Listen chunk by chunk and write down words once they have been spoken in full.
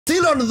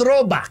on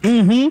throwback.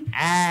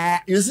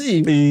 You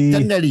see,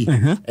 tenderly,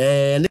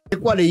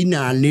 kwari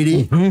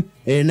inaniri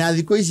na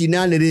thiko ici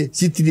inaniri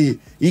citiri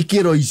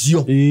ikiro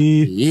icio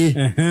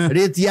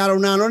rate ya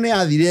Runano ni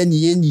athire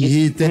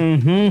nyihite.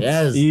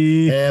 Yes,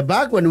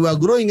 back when we were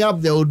growing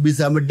up there would be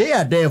some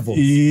daredevils.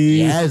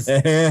 Yes,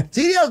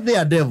 serious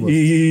daredevils.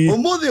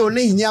 Umuthi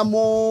oni hinya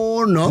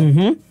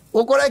muno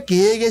ukore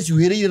kihege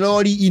cuhirire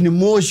lori in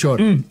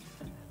motion.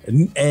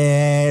 It's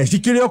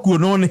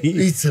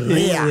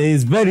rare.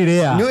 It's very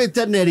rare. No,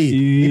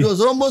 it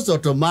was almost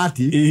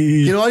automatic.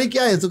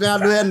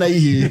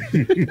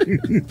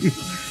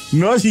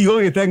 No, she go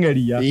get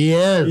angry.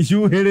 Yes.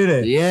 You hear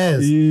it?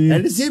 Yes.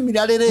 And the same in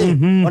Adere.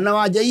 On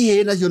our Jay,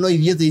 as you know,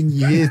 yet in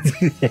yet.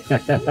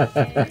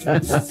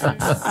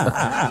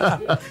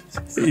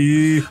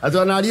 I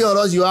don't know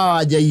you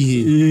are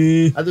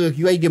Jay. I don't know if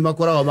you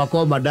Makora or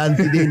Macoma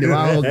dancing in the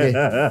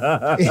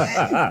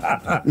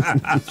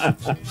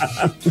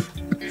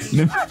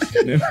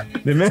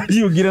the man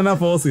you get enough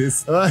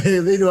horses.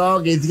 They do all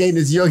get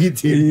this yogi.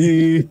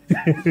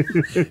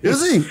 You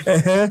see,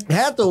 I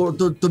had to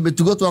go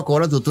to a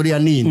corner to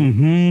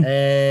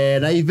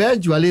and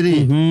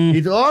eventually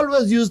it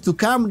always used to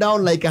come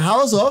down like a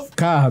house of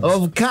cards.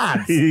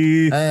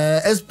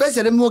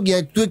 Especially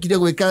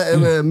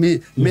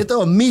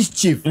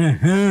mischief.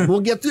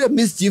 Get to a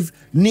mischief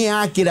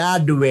near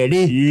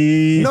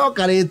Kiradwedi. No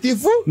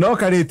caretifu.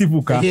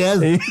 Yes.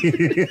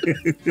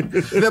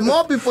 The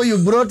more people you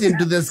brought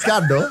into the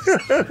scandal,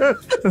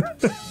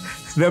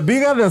 the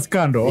bigger the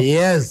scandal,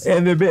 yes,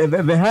 and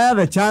the higher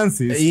the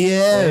chances,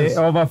 yes,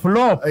 of a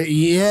flop,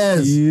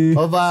 yes,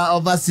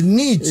 of a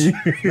snitch,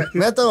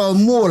 better or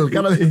mole,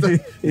 kind of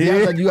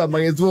you are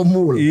my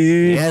mole,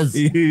 yes.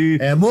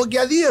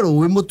 Mogiadiro,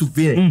 we mo to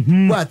fear.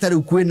 What are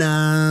you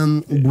quena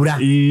bura?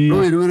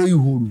 No,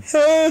 you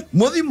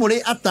Modi More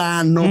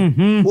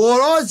atano,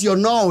 or else you're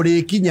no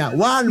Kinya,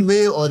 one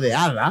way or the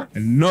other,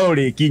 no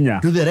Kinya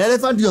to the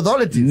relevant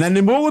authorities.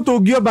 Nanimo to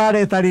give about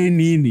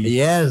nini.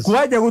 Yes,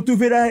 quite a good to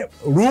fear.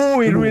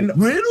 Ruin,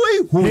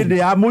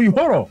 they are muy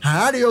horror.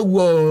 Hario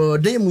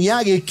de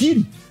Muyage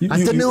kid.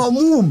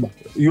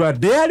 You are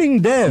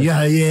daring death.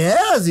 Yeah,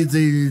 yes, it's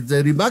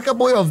a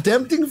remarkable way of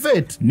tempting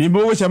fate.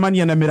 Nimbo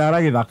Shamani and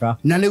Amirara Gaka.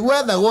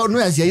 Naniguada, no,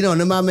 as you know,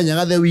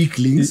 the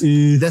weaklings,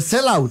 the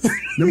sellout,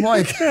 the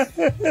more.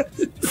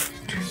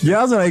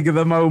 Yes, like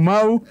the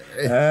Mau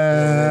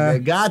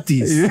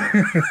Gatis.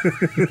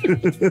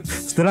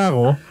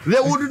 Strago. They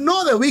would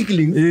know the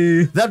weakling.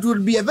 That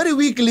would be a very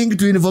weak link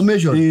to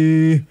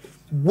information.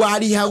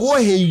 Wari hago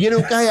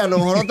hegero Kuheanwo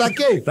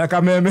horotake.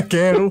 Takameme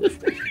keru.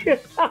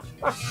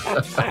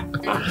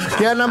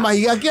 Kena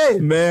mahiga ke?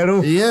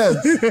 Meru. Yes.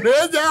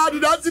 Reja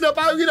that's in the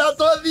bagina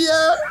to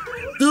the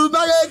tu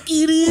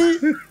bagakiri.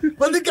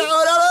 But the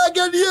Kahora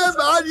can hear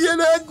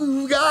Badiana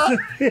Guga.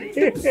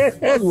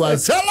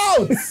 Was sell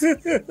out.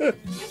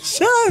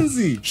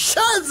 Shanzi.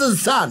 Shanzi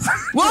son.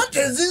 What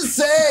does it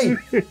say?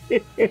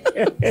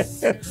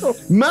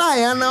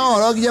 Maya no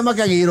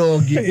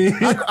Rogiamakagirogi.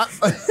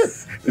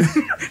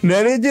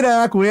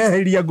 Nerejira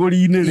kueheria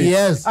ngori-inĩ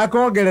yes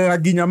akongerera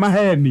nginya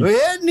maheni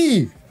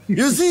eni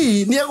you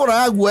see ni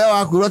agora guo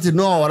waku roti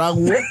no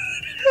oraguo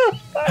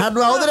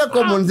handu ahũthĩre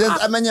common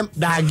sense amenye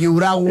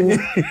ndangiuragwo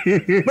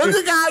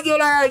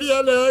mũtikajũra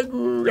riene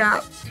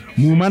nguga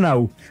muma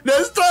nau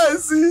the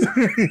stress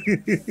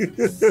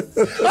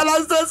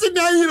ala stress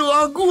ni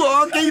irwo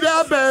nguo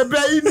keira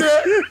mbembe-inĩ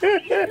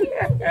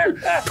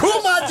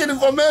too much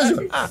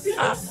information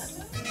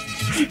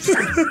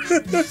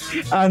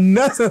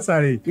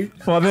unnecessary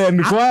for the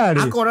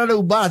inquiry. Akora le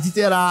ubara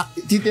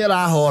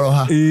titera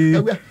horoha.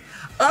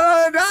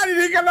 Dadi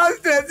ni kama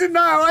stress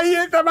na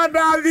waieta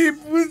madadi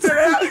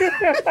pusere.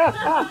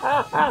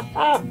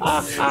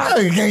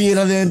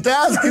 Kagira the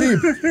entire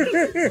script.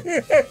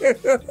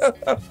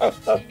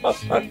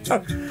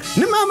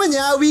 Ni mama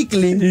nya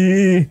weekly.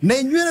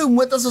 Na nywele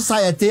umweta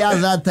society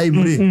at that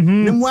time.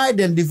 Ni mu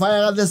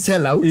identify the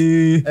sellout.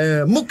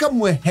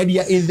 Mukamwe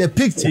headia in the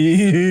picture.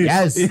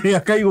 Yes.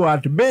 Akai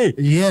what be.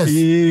 Yes.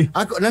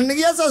 Na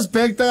ngia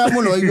suspect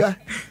muno iga.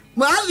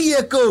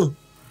 Mathieko.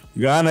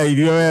 Gana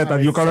irio we ta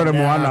yukarore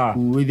mwana.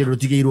 Kuithire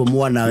rutigeirwo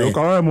mwana we.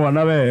 Yukarore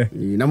mwana we.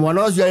 Na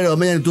mwana ucio ari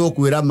omenya ni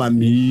tukwira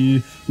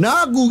mami.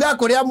 Na nguga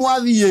kuria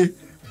mwathie.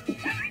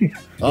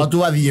 O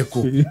twathie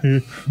ku.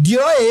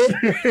 Ndioe.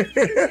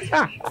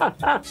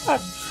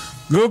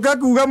 Nguga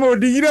kuga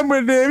mundigire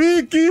mwende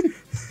wiki.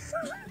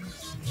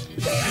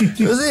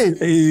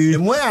 Uzi,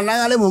 mwana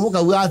ngale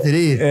muka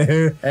ugatiri.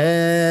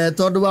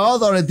 Tondu wa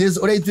authorities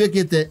uri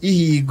itwekete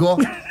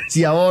ihingo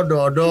cia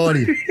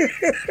ododori.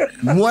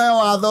 Mwe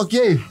wa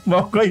thoki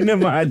moko-inĩ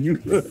manyu.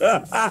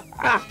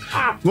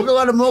 Muka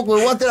wale moko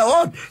watera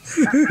what?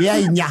 Ya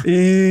inya.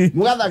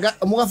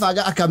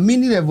 Mugabanga aka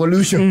mini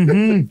revolution.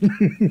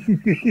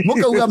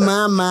 Muka uga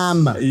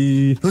mama.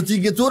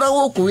 Tutingitura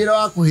guku wira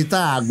wa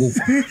kuhita nguku.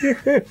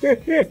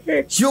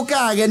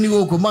 Ciuka ageni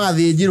guku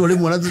magathĩnjirwo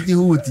rimwe na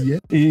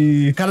tutihutie.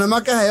 Kana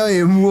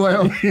makaheo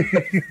muoyo.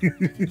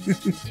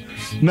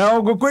 Na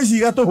ngũkũ ici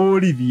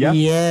igatuhũrithia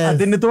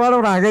atĩ nĩ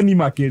twarora ageni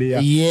makĩria. ria.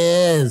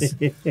 Yes.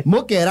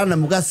 Mukera na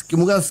muga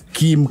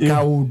scheme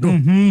kaundu.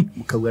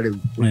 Mukauga riu.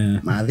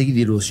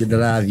 Mathigiri rucio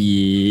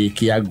ndarathie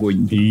kia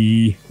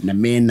Ngoni. Na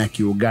mena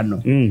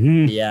kiungano.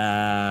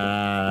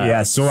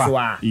 Ya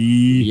swa.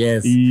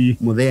 Yes.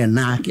 Muthee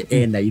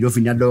nake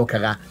Nairobi na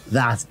ndokaga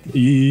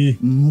Thursday.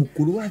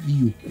 Mukuru wa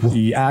thiuko.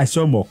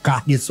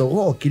 Acomoka.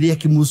 Gicogo kiria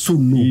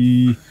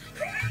kimusunu.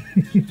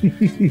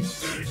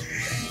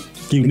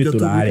 Kiu ni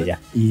turaria.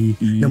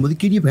 Na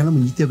muthikirie bana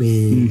munyite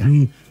wega.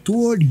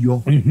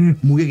 Tuorio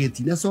muge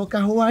gitina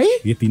coka hwai.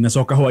 Gitina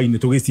coka hwai ni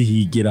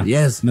tugicihingira.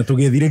 Yes. Na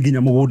tugethire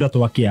nginya mugunda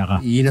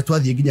twakiaga. Na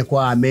twathie nginya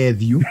kwa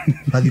Matthew,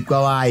 twathie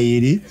kwa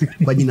Wairi,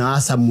 kwa nyina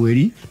wa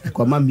Samueli, na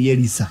kwa mami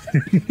Elisa.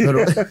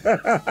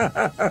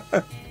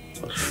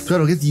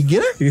 Twero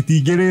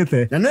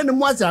gitingirite. Na nene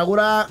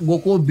mwachagura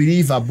ngoko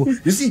believable.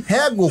 You see, he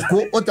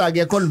ngoko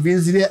otangia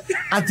convince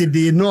ati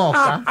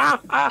ndinoka.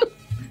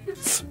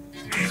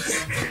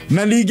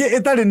 Na ningĩ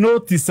ĩtarĩ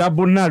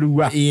noticeable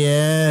narua.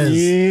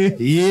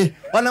 Yes.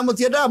 Ona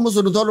mutienda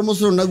mucunu tondu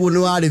mucunu naguo ni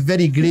wari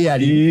very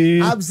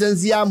clearly.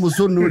 Absence ya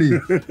mucunu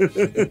ri.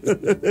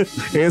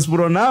 Is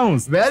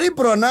pronounced. Very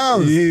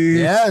pronounced.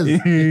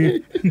 Yes.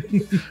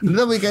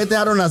 Ndio wikaite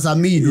haro na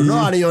Samido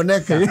no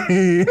arioneka.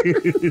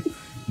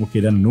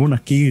 Mukira nona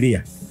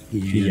kiria.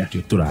 Iria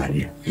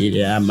turaria.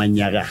 Iria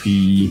manyaga.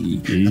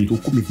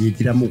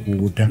 Tukumithira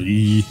mugunda.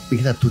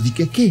 Bikira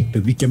tuthike ki?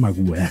 Tuthike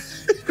maguoya.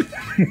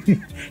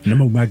 Na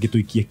mau mangĩ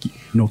tũikie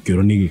no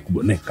kĩoro nĩ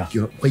gĩkuoneka.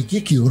 Waikie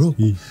kĩoro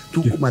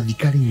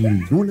tũkũmathika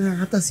rĩu. Nona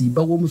hata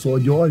cimbagwo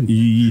mũconjo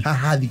ũyũ.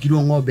 Haha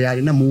thikirwo ng'ombe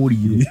yarĩ na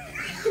mũriũ.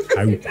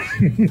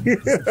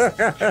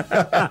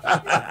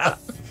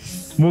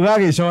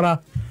 Mũgagĩcora.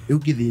 Rĩu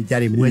gĩthĩnja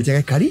rĩmwe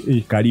njage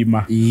kari.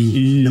 Karima.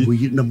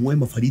 Na muoe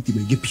mabariti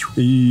maingĩ biũ.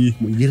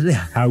 Mũigĩrĩre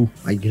hau.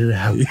 Maigĩrĩre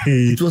hau.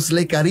 It was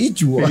like a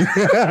ritual.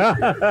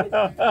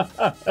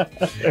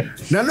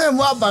 Na no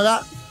mwambaga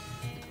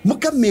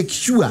muka make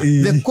sure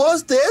the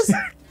coast is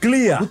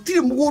clear.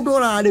 Gutire mugunda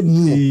urari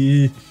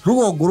mu.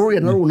 Rugongo ruria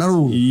na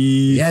ru.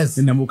 Yes.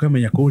 Na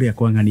mukamenya kuria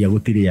kwangania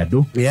gutire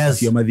andu. Yes.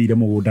 Cio mathire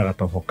mugunda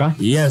gatoboka.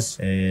 Yes.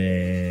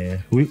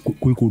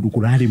 Kwi kundu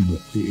kurari mu.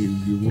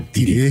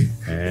 Gutire.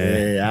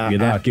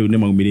 Getha kiu ni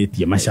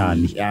maumiritie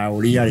macani. Ya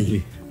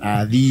uriari.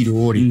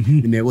 Athiro ri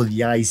ni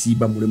meguthiaga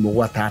icimba murimo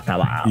gwa tata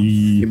wao.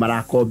 Ni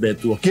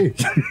marakombetwo ki.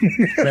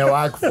 Me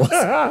workforce.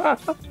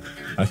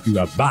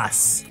 Akiuga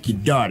bas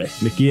kidore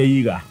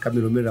nikieiga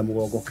kamirumira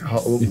mugongo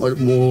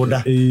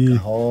muda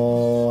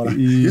kahora.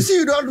 You see,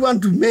 you don't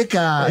want to make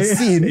a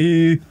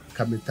scene.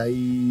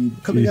 Kamitai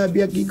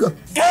kamigambia gigo.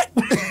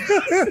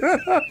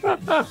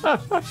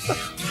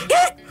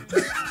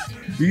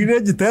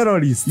 Village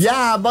terrorist.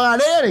 Ya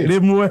barere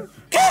rimwe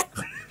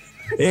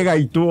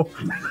egaitwo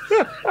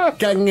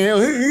kangeo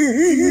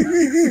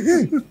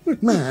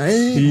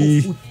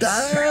mae puta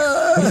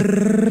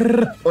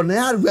ona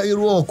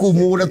yarugagirwo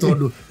kumura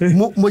tondu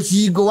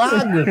mucingo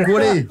wangu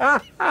kuri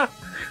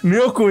ni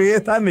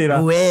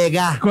ukwitanira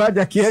wega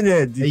kwanja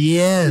kienyeji.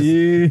 Yes.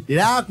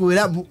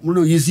 Irakwira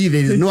you see,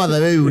 there is no other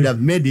way you would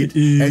have made it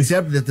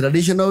except the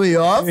traditional way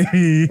of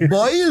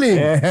boiling.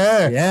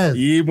 Yes.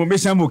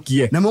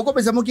 Mumeshamukie na muko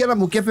meshamukie na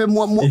mukefe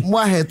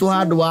mwahetwo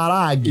handu wa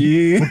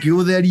rangi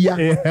mukiutheria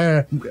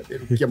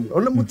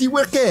ona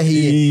mutigweke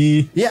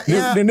hi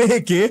ni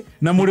hiki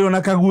na muri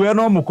ona kaguya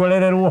no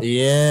mukorererwo.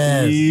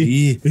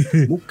 Yes.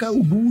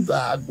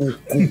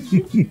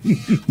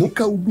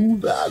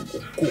 Mukaudutha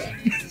nguku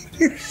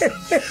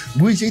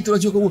Buiche itu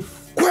aja kamu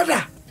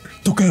kwenda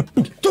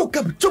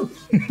toka chum.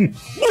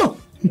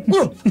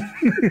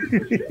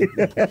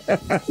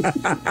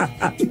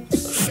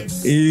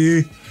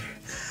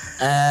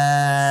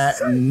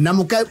 Na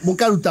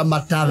mukaruta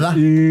matatha.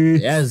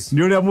 Yes.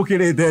 Ni uria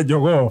mukirite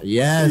njogo.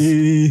 Yes.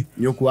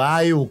 Nyuku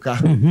ayuka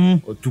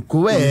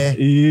utukuwe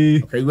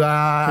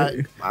kaigua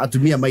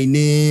atumia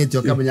mainite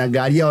ukamenya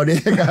ngari yao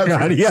ni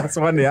ngari ya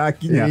swane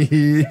yakinya.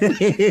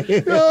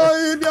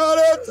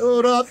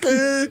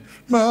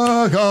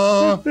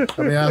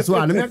 Kamenya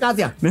swane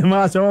mekatia ni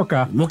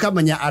macoka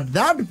mukamenya at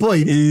that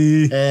point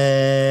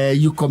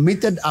you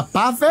committed a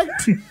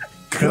perfect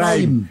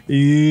crime,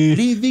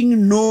 leaving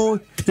no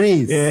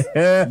trace.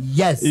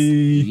 Yes.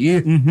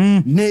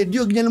 Ne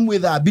dio ginya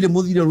mwithambire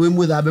muthire rwe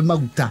mwithambe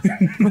maguta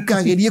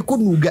mukagerie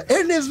kununga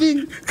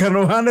anything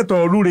kana hane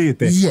to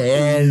rurite.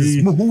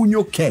 Yes.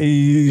 Muhunyuke.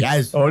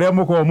 Yes. Oria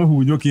muko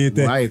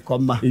muhunyukite. Wai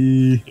koma.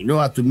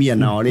 Atumia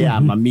na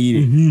oria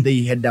mamire,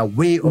 they had a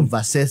way of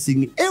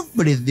assessing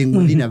everything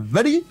within a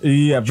very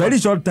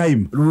short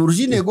time.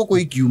 Rurujine goko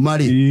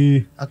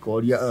ikiumari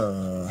akoria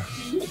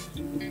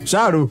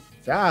Sharu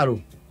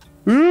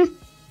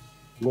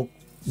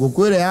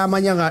gukwire ya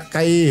manyaga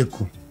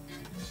kaiko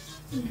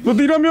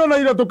tutira miona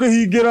ira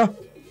tukihingira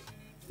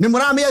ni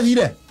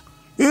muramiathire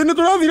ni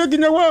turathire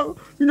kinya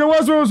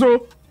wa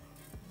soso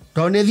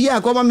to ne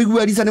thia kwa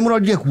mamigua risa ni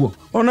murorire kuo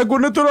ona ku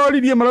ni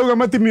turoririe marauga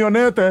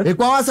matimionete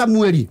kwa wa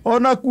Samueli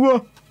ona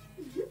kuo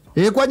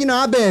kwa nyina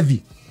wa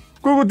Bethi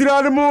ku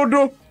gutirari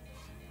mundu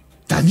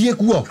tathie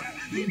kuo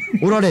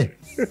urore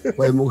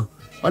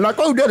Ona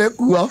kwa ndere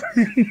kuo.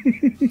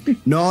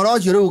 No ro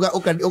cyo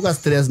uka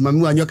stress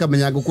mami wanyu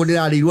akamenya nguku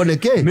ndirarirwo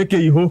niki? Niki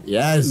iho.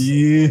 Yes.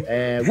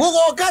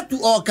 Gugoka tu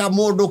oka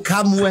mundu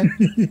kamwe.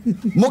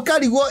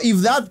 Mukarigwo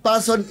if that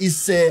person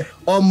is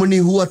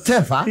omni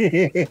whatever.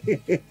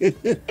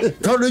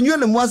 Tondu nywe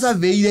ni mwasa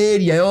veire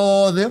area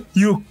yothe.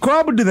 You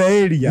covered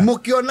the area.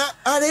 Mukiona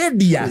a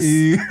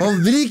radius of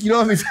 3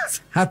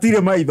 kilometers. Hatire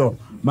maitho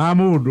ma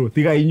mundu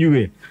tiga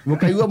inyue.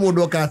 Mukaigwa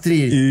mundu oka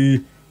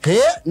atiriri.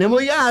 Nĩ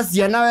mũiga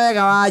ciana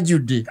wega wa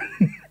Judy.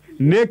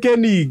 Nĩke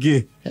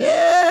ningĩ.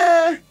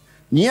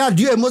 Niĩ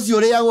ndiũĩ mũciĩ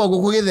ũrĩagwo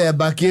ngũkũ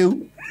gĩthemba kĩu.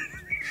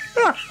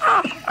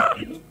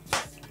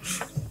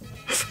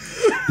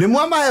 Nĩ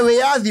mwamahe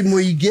wĩyathi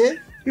mũingĩ.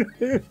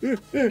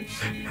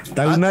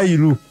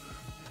 Taunairu.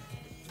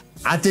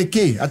 Atĩ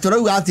kĩ?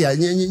 Atũrauga atĩa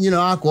nyina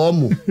wakwa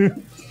ũmũ?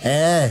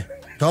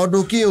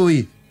 Tondũ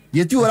kĩũĩ.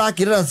 Gĩti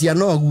ũrakĩrera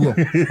ciana ũguo.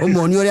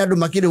 Ũmoni ũrĩa andũ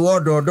makĩrĩ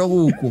wondondo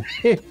gũkũ.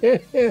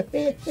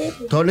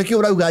 Tondũ kĩ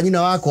ũrauga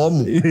nyina wakwa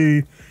ũmũ?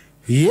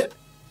 Niĩ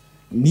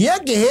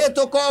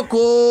ngĩhĩtũka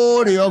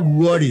kũrĩa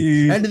ũguo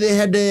rĩ. And they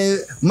had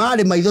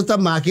marĩ maitho ta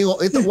make.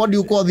 What do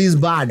you call this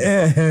bird?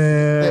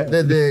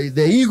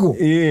 The eagle.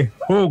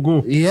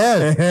 Hogo.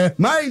 Yes.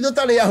 Marĩ maitho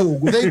ta rĩa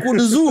hogo. They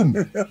could zoom.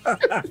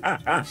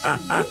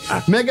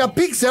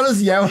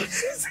 Megapixels yao.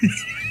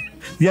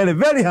 They are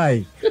very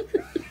high.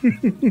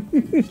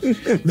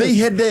 They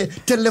had the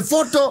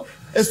telephoto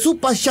a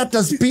super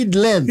shutter speed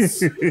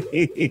lens.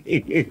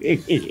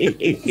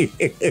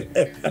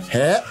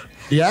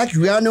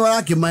 Yakiuga nĩ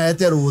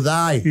warakĩmahete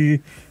rũthaĩ.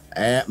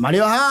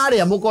 Marĩ o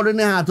harĩa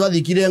mũkondo-inĩ haha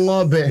twathikire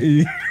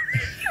ng'ombe.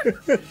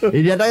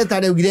 Iria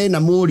ndagĩtarĩ augire ĩna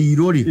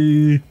mũrirũ rĩ.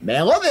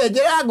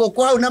 Megũthĩnjĩra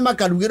ngũkũ hau na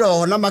makarugĩra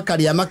oho na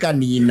makarĩa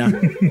makanina.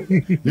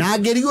 Na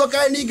ngĩrigwo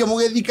kaĩ ningĩ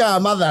mũgĩthikaga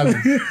mathagu.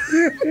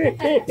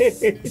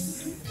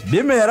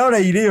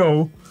 Ndĩmeroreire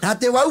ũũ.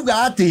 Atĩ wauga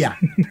atĩa?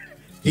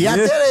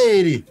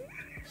 Atĩrĩrĩ.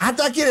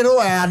 Hatakĩrĩ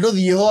rũaya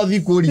ndũthiĩ ho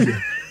thikũrie.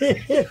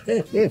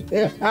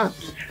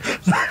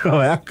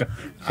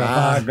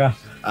 Kabanga.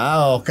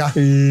 Oka.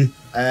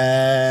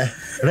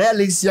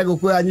 Relics cia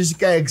ngũkũ yanyu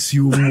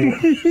cika-exhume.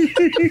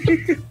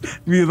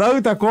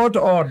 Without a court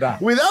order.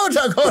 Without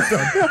a court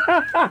order.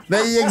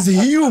 They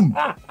exhume.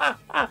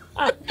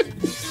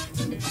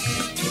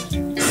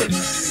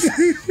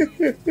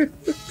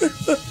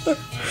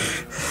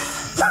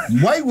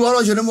 Mwaigua ũhoro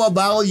ũcio nĩ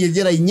mwambaga gũthiĩ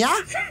njĩra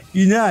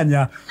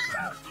inyanya.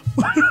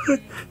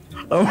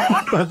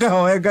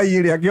 Akahoya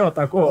Ngai ĩrĩa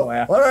angĩhota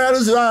kũhoya. Ũrĩa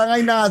rũciũ wa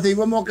Ngai na atĩ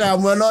igua mokaga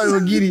mwena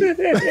ũyũ ngiri.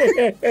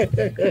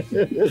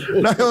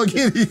 Nayo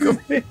ngiri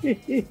ikũmi.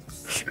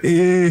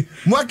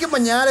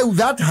 Mwakĩmenya rĩu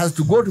that has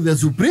to go to the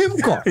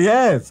Supreme Court.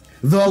 Yes.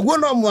 Thoguo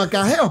no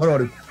mwaka he ũhoro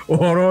rĩu.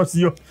 Ũhoro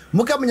ũcio.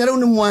 Mũkamenya rĩu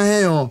nĩ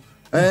mwaheo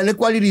nĩ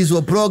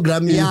kwaririzwo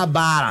program ya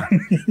mbara.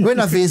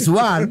 Kwĩna phase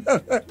 1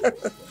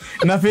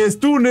 na phase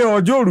 2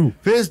 nĩyo njũru.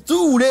 Phase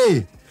 2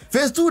 rĩ.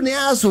 Phase 2 nĩ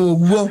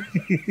acũguo.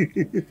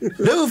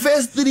 Rĩu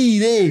phase 3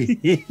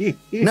 rĩ.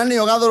 Na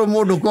nĩyo gathũrũ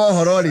mũndũ kwa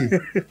ũhoro rĩ.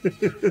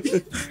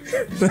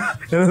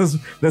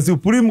 The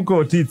Supreme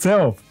Court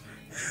itself.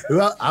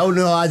 Au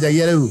nĩho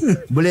wanjagia rĩu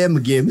blame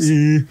games.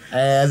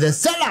 The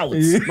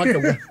sellouts.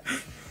 Makauga.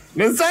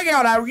 Nĩsage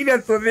ũraugire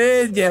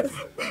tũthĩnje.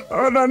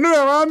 Ona nĩwe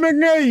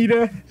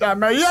wamenyeire. Ta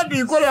meia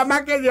ndikũrĩa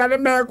makĩria nĩ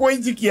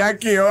mekũijikia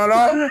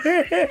kĩoro.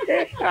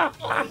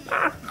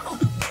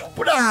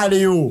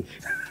 Pũrarĩ ũ.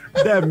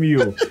 Damn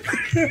you.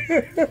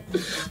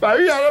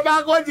 Babi nĩ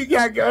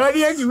makũijikia kĩoro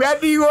niĩ kiuga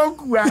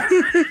ndigũkua.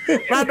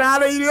 Na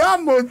ndarĩire o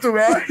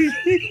mũtwe.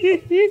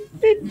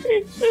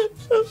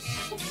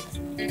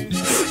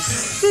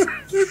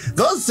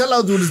 Those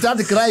sellouts would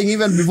start crying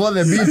even before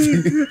the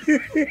meeting.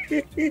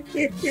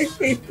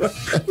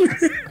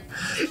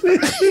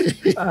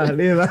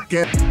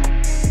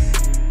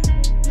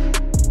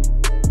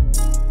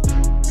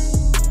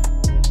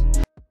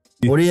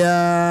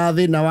 Uria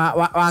thina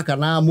wa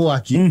kana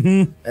mwaki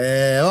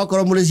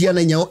okorwo muri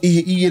ciana inya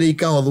igire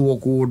ikahothwo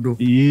kundu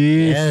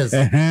yes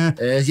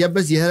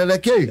ciambe cieherere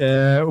ki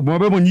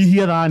mwambe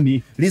munyihie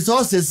thani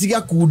resources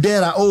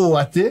cigakundera o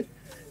ati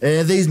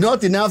there is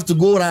not enough to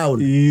go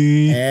around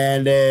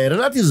and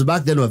relatives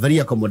back then were very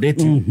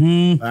accommodating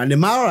and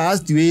marora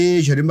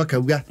situation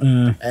makauga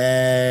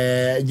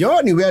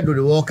Johnny we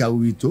nduri woka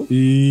witu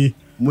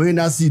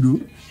mwina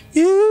sidu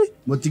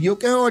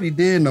mutigioke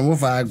holiday na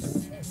mubango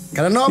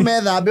kana no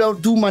methambe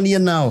tumanie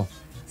nao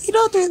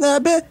ino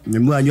twethambe ni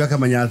mwanyu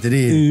akamenya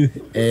atiriri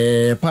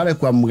pale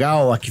kwa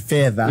mgao wa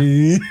kifedha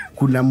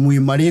kuna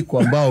muimariko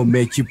ambao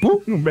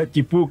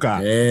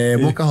umechipuka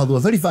mukahothwo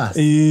very fast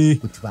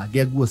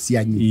utibange nguo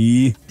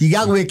cianyu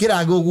tiga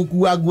gwikira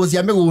gukua nguo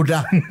cia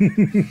migunda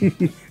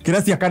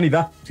kira cia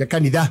kanitha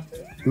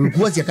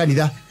nguo cia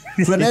kanitha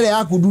fulana ile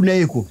yaku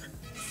ndune iko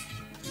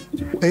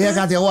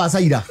kati wa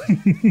saira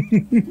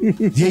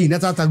je ina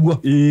tata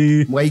guo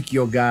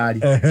mwaikio ngari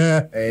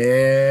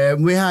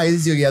mwe ha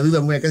icio gya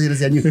thutha mwe kacira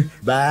cianyu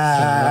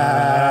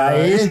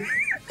bye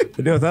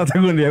Ndio tata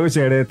ngoni ya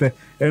gucerete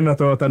ena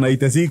tota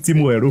 96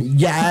 mweru.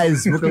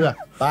 Yes,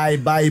 bye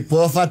bye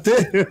poverty.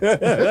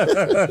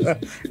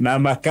 Na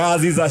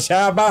makazi za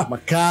shamba,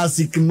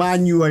 makazi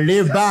manual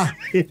labor.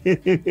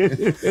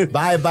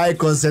 Bye bye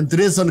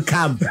concentration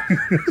camp.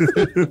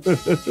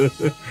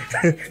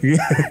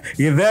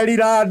 Very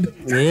rad.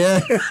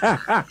 Yeah.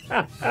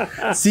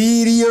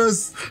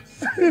 Serious.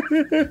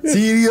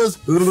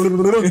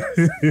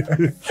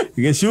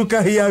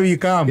 Geshuka here we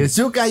come.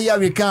 Geshuka here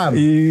we come.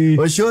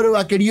 Oshoro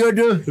wa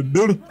keriodo.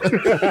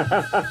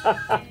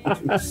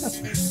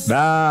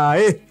 Da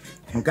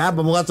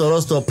Mkaba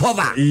mugatoro stop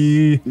over.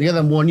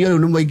 Nigetha muonio riu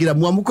nimwaigira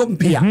mwamuko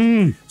mpia.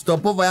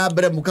 Stop over ya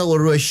mbere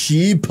mukagorwo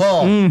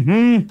shipo.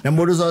 Na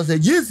mundu zose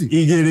jisi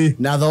igiri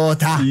na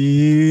thota.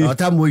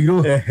 Thota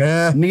muiru.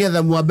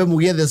 Nigetha mwambe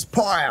mugie the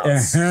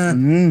spoils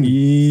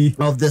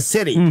of the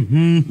city.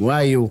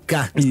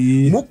 Wayuka.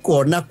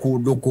 Mukona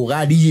kundu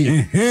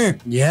kugarie.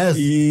 Yes.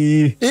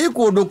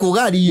 Kundu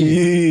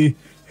kugarie.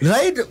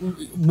 Right,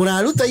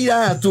 munaruta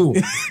ira tu.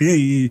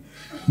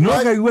 No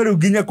kaigwe ru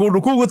ginya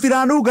kundu ku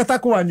gutiranunga ta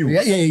kwanyu.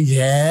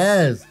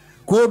 Yes.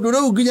 Kundu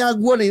ru ginya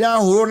nguo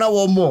irahurwo na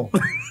womo.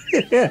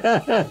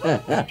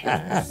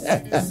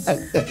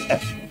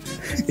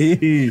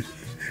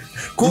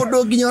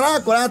 Kundu ginya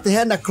rakora ate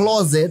hena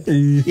closet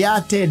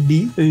ya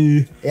Teddy,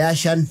 ya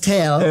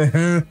Chantel,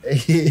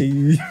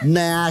 na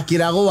ya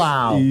Kirago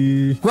wao.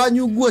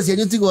 Kwanyu nguo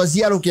cianyu tigo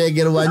cia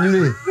rukengero wanyu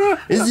ri.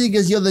 Ici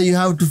ingĩ ciothe you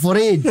have to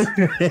forage.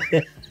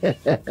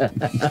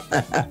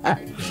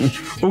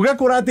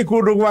 Ugakora ati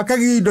kundu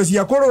gwakagi indo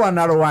cia kurwa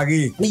na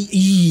rwagi.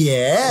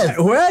 Yes.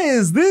 Where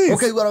is this?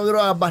 Okay,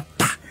 gwara bata.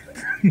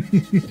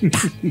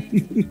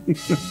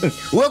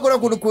 Ugakora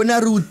kundu kwina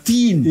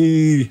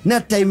routine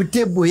na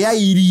timetable ya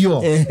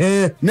irio.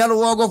 Na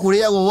rwogo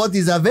kuriagwo what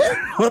is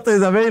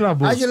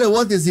available. Actually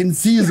what is in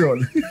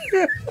season.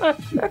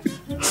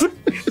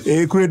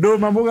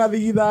 Kwendoma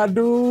mugathigitha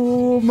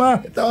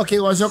nduma. Okay,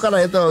 washoka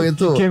na eto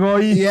gitu.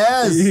 Kegoi.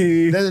 Yes.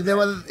 It's the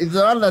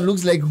one that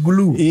looks like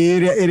glue.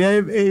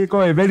 Area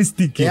ko very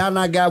sticky.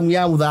 Yana gamu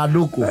ya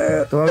muthanduku.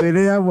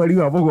 Twabire ya mweri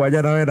wa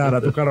mugwanja na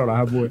wena tukarora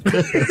hamwe.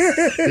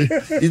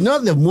 It's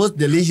not the most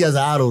delicious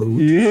arrow.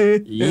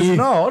 It's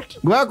not.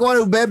 Gwako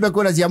ri bebe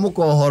kuna cia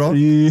mukohoro.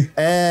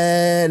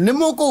 Ni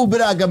muko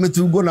ubiranga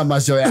mitungo na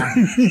macoya.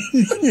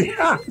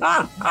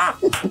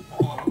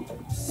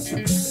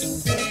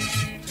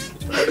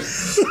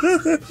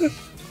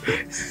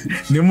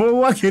 Ni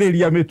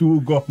mwakiriria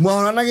mitungo.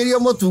 Mwananagirio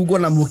mutungo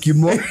na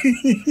mukimo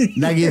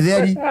na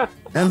githeri.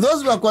 And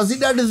those were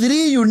considered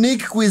 3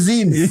 unique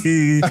cuisines.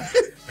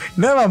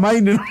 Never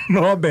mind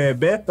no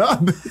bebe.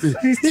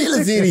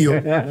 Still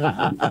cereal.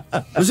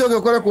 Ucio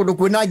gukora kundu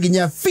kwina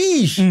nginya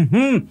fish.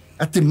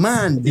 Ati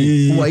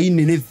mandi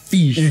waini ni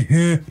fish.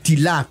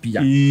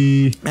 Tilapia.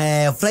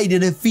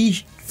 Fried the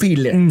fish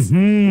fillet.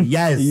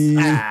 Yes.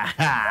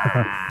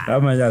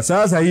 Amanya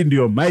sasa hii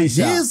ndio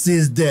maisha. This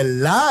is the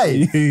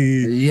life.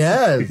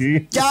 Yes.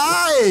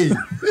 Chai.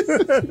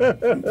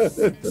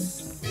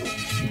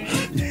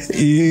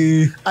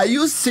 Are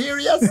you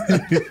serious?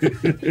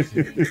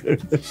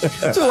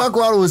 So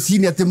wako aro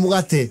sini ati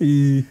mugate.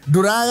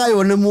 Duraga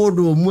yone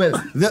mundu umwe.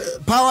 The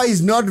power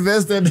is not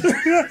vested.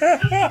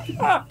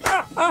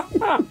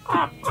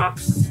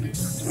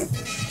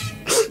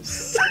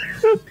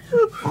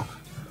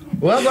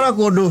 Wako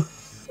kundu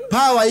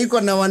power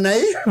iko na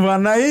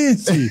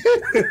wanaichi.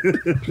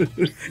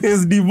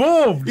 It's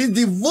devolved. It's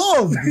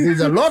devolved. There's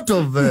a lot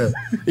of,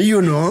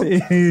 you know.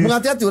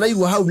 Mugate ati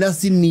uraigwa hau na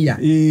sinia.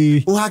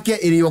 Uhake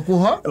irio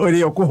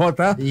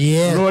kuhota.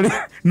 Yeah.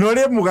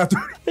 Nore mugatu.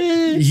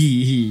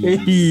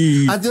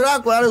 Ati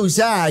urakora ri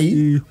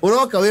ucai.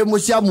 Uroka we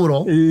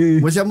mucamuro.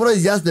 Mucamuro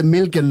is just the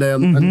milk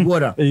and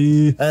water.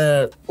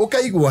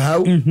 Ukaigwa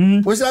hau.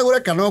 Ucagure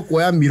kana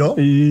okuoya miro.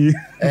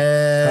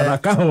 Kana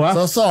kahua.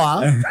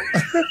 Sosoa.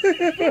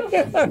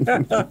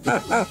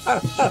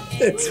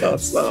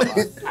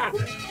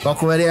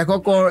 Kokoveria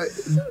koko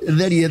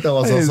theri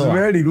eto sosoa. It's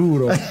very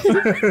rural.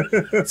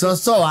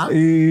 Sosoa.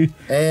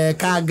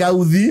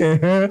 Kangauthi.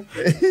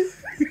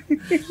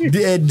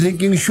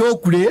 Drinking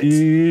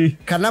chocolate.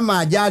 Kana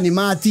majani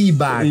ma tea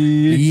bag.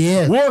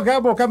 Yes. Wo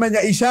gabo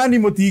kamenya ishani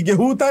mutinge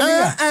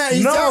hutania.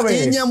 No.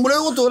 Inya mure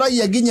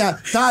guturagia ginya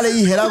tare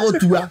ihera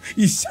gutua.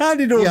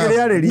 Ishani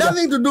ndongeria reria.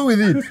 Nothing to do with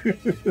it.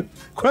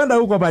 Kwenda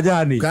huko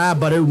majani. Ka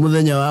bare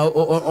muthenya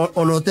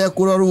onote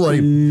kurorwo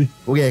ri.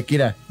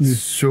 Ugekira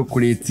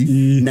chocolate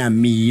na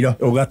miro.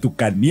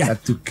 Ugatukania.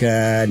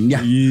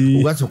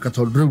 Ugacoka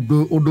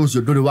tondu undu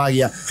ucio nduri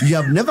wagia. You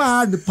have never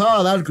had the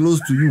power that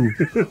close to you.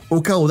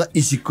 Ukauda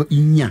iciko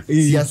inya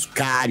cia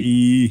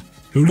sukari.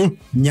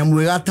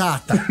 Nyamwe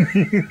gatata.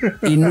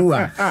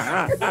 Inua.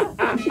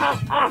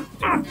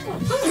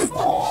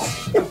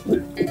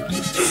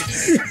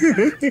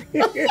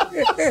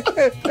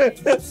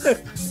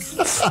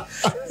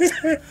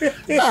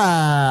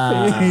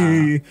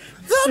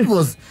 That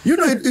was, you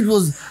know, it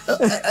was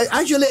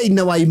actually in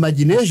our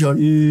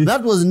imagination,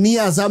 that was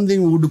near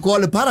something we would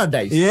call a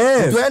paradise.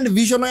 Yes. To end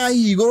vision,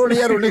 go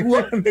there.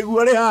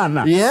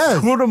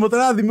 Yes.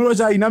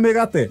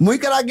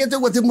 Muikaragete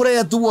gute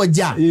mure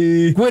tuoja.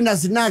 Kwena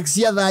snacks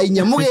ya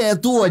thainya muge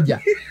tuoja.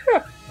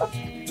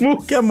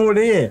 Muke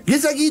murie.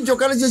 Gisa gijo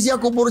kana cia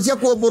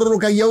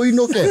kubururukagia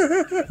uinoke.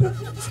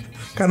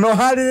 Kana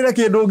harire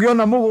kindu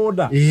ngiona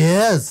mugunda.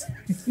 Yes.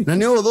 Na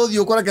ni uthuthi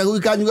ukora kagui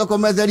kanyuga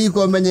komete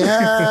riko menye.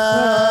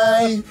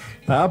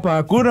 Hapa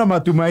hakuna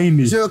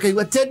matumaini. Sio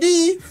kaigwa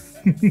Teddy.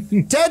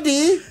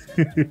 Teddy.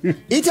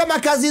 Ita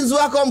makazins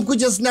wako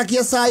mkuje snack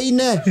ya saa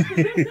 4.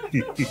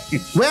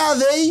 Where are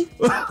they?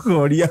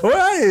 Korea,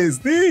 where is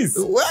this?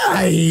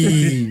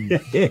 Why?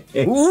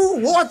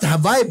 What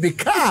have I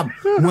become?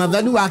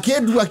 Mwadhani wake.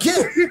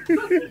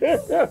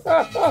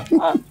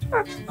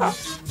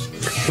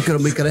 Ukero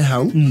mikare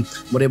hau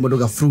mure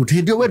munduga fruit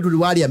ndio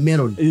wedu wali ya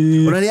melon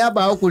ona ni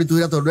aba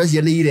okulituira tondu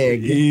acia ni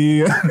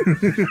irenge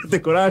te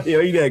korani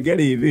yo irenge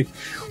rithi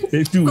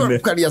etune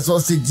karia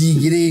sausage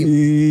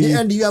igiri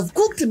and you have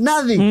cooked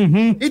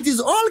nothing. It is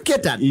all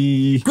catered.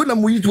 Kuna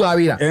muitu wa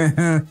wira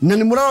na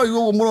ni murao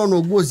yugo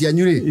murono guo cia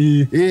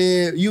nyuri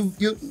you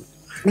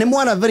ni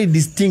mwana very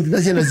distinct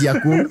na ciana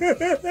ciaku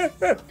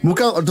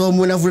muka to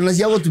mwena furana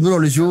cia gutumira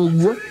ni cio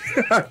guo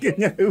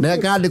na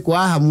kandi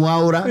kwa hamu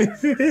aura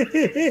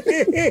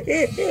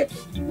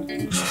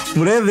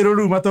murethiru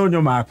ru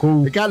matonyo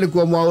maku kandi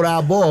kwa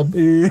mwaura Bob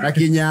na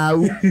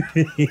kinyau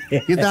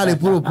kitari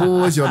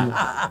proportion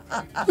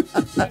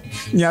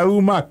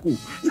nyau maku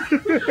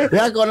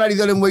yakona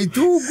ritho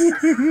mwitungu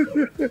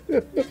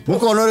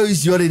mukona ri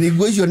icio ri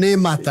niguo icio ni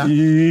mata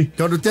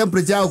tondu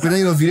temperature yako na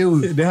ino vile u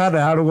de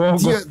hada ha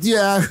rugongo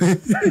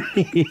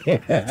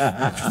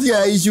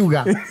tia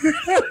isuga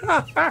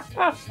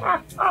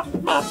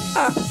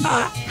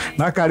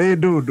na kare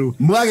ndudu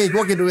mwage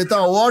iko kindu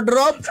weta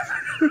wardrobe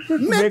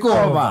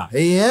makeover.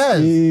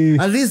 Yes.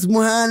 At least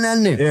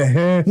muhanane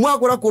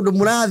mwakora kundu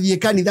murathie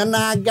kanitha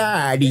na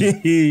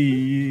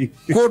ngari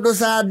kundu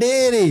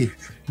sadere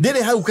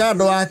dere hau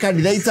kando wa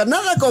kanitha. It's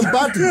another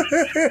compartment.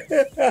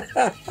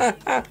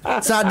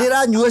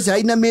 Sadera nyuo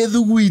cai na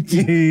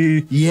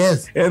methuguiti.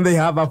 Yes. And they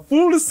have a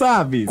full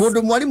service.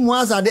 Kundu mwalimu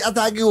wa sade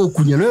atangi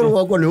gukunya no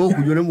rwako ni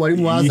gukunyo ni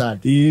mwalimu wa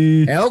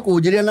sade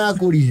ukunjiria na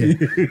kurihe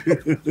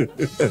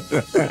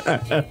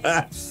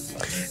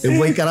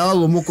Mwaikara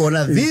wago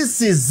mukona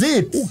this is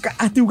it.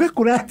 Ati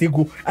ugakora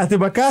ati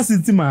bakasi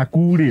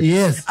ntimakuri.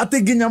 Yes.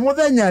 Ati ginya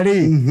muthenya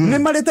ri ni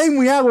mari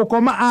time ya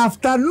gukoma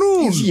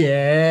afternoon.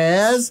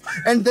 Yes.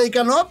 And they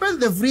can open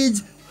the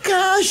fridge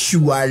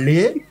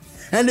casually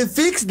and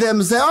fix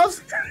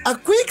themselves a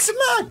quick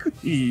snack.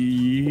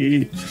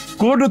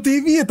 Kundu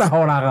TV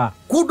itahoraga.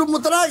 Kundu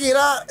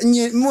mutaragira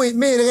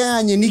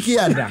merega nyeni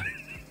kianda.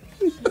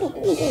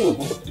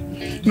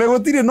 Na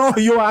gutire no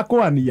hiyo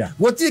wakwania.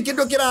 Gutire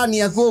kindu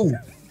kirania kou.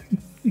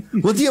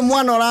 Gutire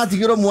mwana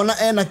oratigirwo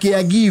mwana ena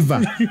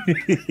caregiver.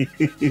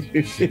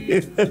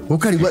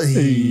 Ukarigwa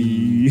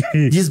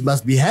this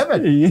must be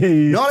heaven.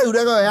 No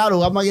urego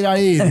yaruga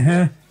ri.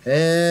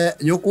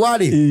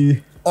 Nyukwari.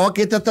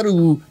 Okete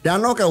taru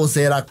danoka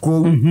ucera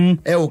ku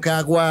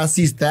ukagwa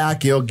sister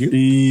yake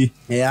ongi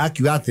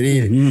akiuga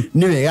atiriri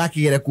niwe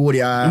gakigere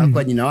kuria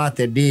kwa nyina wa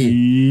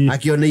Teddy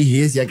akiona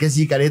ihisi yake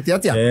cikarete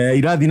atia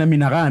irathi na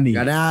minagani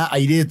kana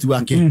airetu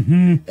ake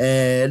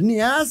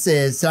ni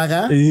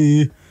acecaga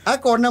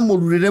akona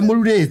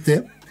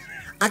mururite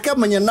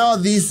akamenya now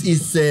this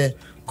is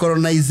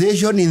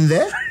colonization in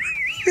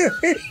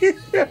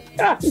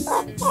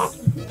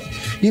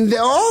the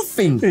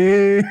offing.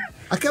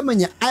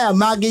 Akamenya aya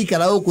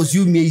magiikara guku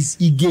ciumia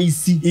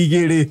igeici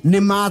igiri ni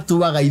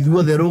matuaga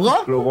ithuothe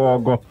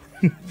rugongo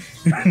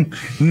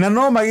na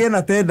no magie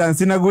na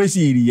tendency na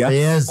gwiciria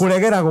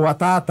kuregera gwa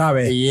tata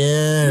we.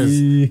 Yes.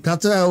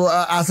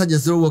 Tata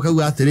asuggest ro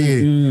kauga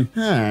atiri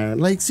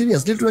like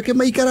seriously tuweke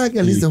maikara at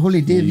least the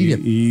holiday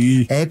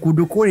thire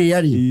kundu kuri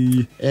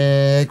ari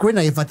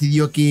kwina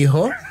gibatithio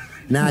kiho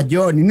na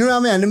John ni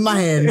uramenya ni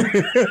maheni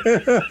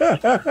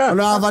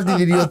ona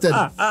abatithirio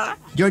tena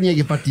John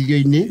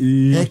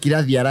egipatithio-ini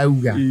kirathi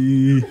arauga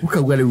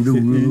ukauga riu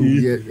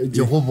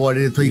Jehova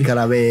ri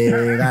twaikara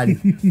wega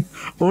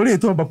uri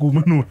tomba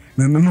kumanu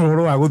na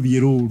horo wa guthie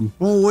ruru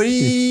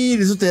oi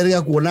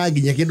risuterega kuona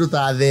nginya kindu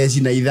ta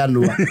theci na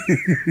ithanwa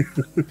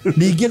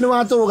ningi ni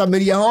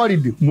waturugameria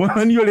holiday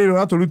mwathani uri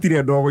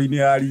waturutire ndogo-ini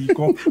ya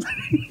riko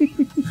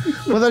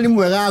mwathani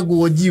mwega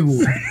nguo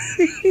njigu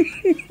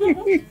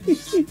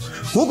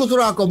huko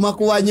turakoma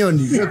kwa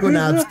nyoni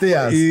kuna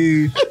upstairs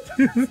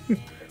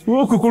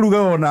huko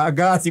kuruga ona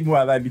gasi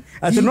mwathani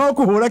ati no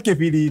kuhura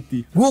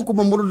kibiriti huko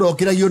mundu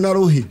ndokiragio na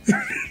ruhi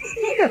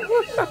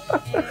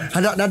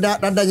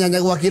Dada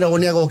nyanya gwakira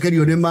goni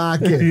agokerio ni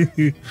make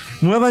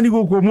mwathani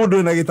guku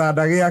mundu na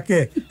gitanda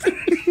giake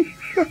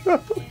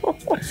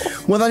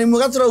mwathani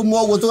mugatura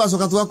umwo gwo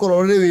tugacoka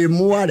tugakorwo ri wi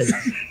mware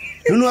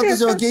nuno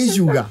atucokia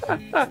icuga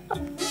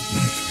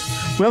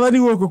mwathani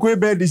guku kwi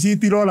bed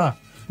sheet rora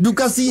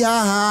duka si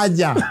haha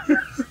nja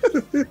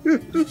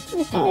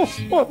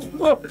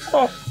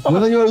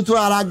Muthenya uyu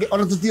turarange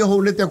ona tutio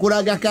hunite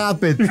kuranga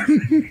carpet.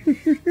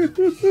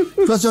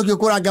 Twacokio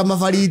kuranga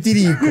mabariti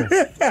riko.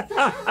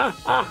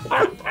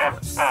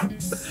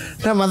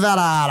 Ta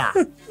matharara.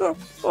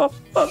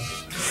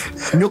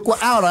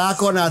 Nyukwa aora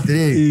akona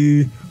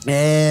atiri.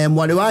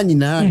 Mwari wa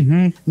nyina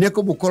ni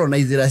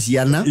kumukolonize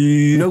ciana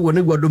noguo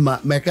niguo andu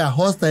meka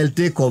hostile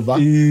takeover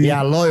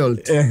ya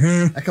loyalty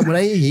akamura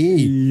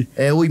hihi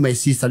ui my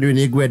sister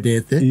ni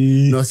ngwendete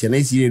no ciana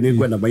ici ni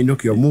ngwenda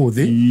mainuke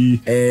umuthi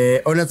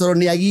ona toro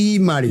ni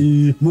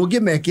agimari mungi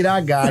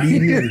mekira ngari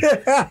ni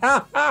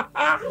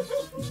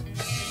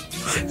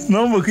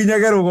no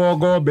mukinyage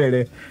rugongo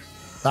mbere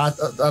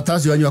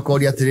atacio anyu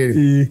akori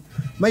atiriri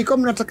maiko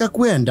mnataka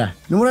kwenda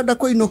ni murenda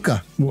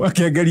kuinuka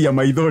akengeria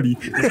maithori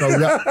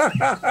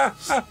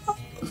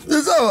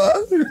sawa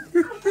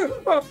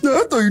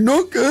to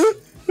inuka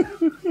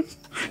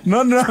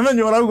no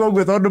namenyo rauga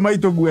ugwe tondu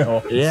maitu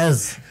gueho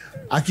yes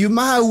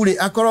akiuma hau ri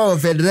akorwo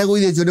federe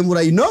guithitio ni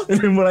muraino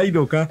ni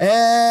murainuka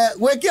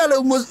gwekia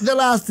riu the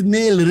last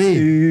nail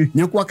ri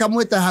nyukwa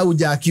kamwita hau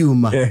ja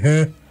akiuma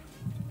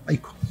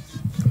maiko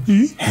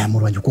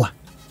murwa nyukwa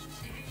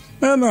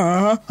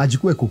ana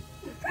ajikweku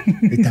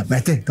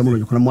itabete tamulo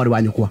nyukwa mwari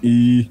wa nyukwa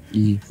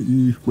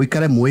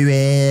wikare mwi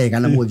wega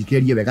na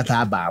muthikiririe wega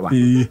ta mbawa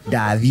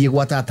ndathie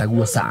gwa tata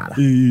guo Sara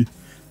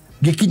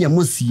gikinya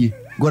mucii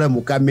ngore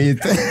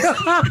mukamite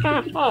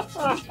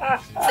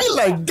feel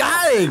like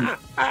dying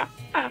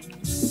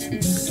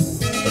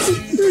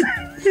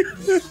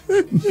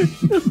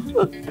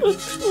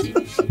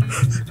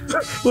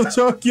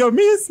ucokio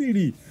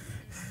Misiri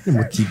ni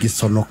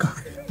mutingiconoka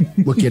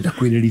mukienda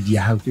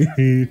kwirĩrithia hau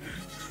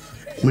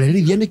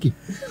murĩrithia niki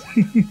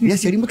ni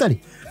aciari mutari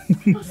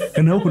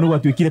kana huko no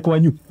gwatuĩkire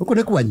kwanyu huko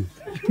ni kwanyu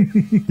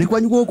ni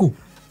kwanyu guku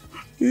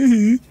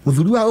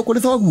muthuri wa guku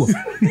ni thoguo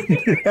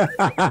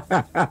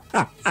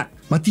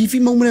matifi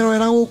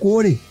maumurera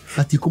guku ri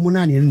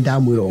atikumunania ni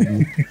ndamwira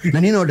uguo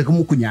na ni no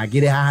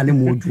ndikumukunyangire haha ni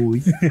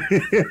munjui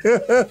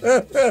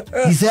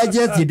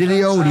icenjetie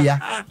ndiri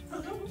uria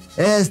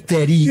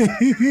Esteri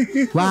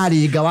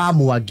waringa wa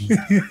Mwangi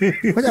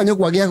kwaja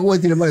nyukwa gia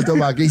gwetire marito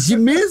make she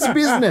means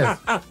business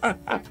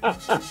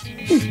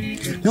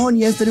no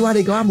ni Esteri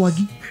waringa wa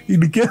Mwangi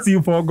in case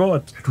you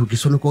forgot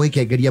tugiconoka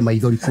gikengeria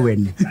maithori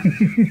KWENE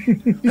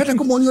hata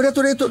kumoni uria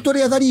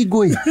turi athari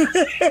ngui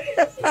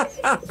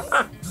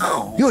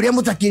yuria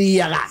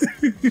mutakiriaga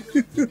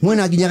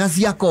mwena nginyaga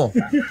ciako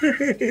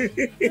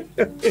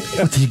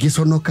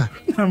utigiconoka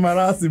na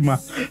marasima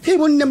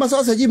himu ni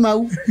masausage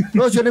mau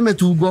no cio ni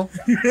metungo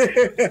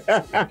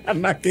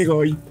na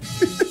kigoi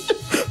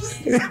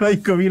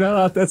Raiko vina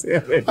rata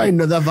sere ai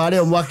no thabari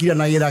o mwakira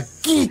nagira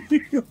ki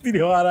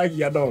tire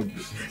waragia ndongi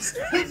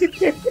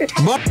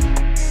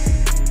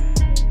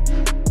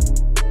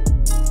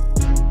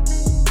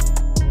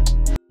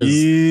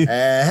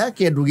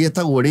kindu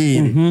gitagwo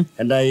riri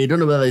and I don't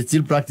know whether they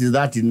still practice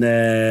that in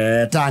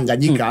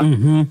Tanganyika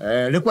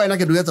rikwa ina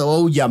kindu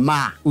gitagwo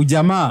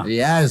ujamaa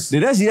yes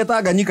ndireciria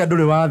Tanganyika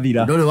nduri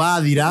wathira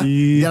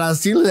there are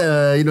still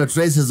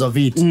traces of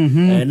it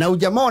na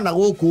ujamaa ona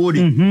guku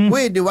ri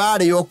windi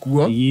wari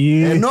okuo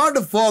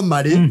not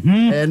formally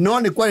no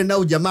ni kwari na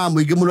ujamaa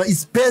muingi muno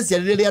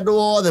especially riria andu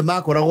othe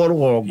makoragwo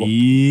rugongo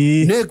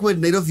ni kwiri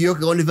Nairobi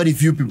yoke only very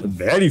few people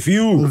very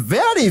few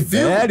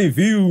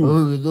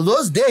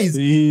those days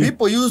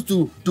people used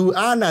to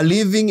earn a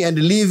living and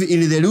live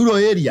in the rural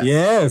area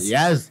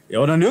yes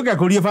ona ni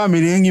ugakuria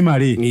family ngima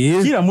ri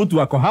kila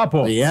mtu ako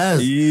hapo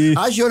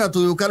acio na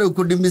tuyukare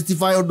ku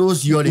demystify undu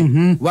ucio ri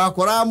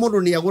wakora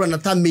mundu ni agura na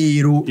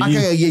tamiru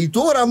akagegia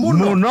itura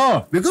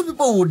muno because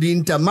people would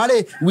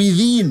intermarry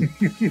within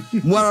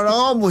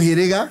mwararo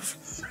muhiriga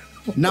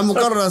na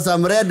mukarora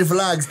some red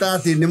flags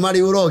starting ni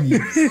mari urogi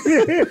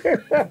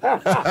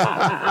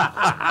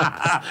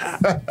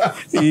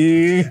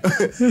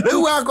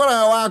riu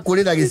wakora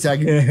wakurira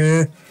gicagi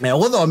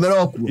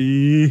guthomera okuo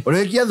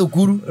urikia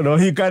thukuru no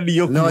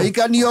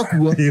hikanio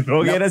kuo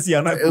rogera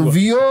ciana kuo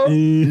vio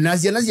na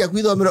ciana ciaku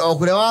ithomera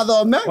okuria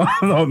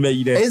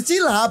wathomeire it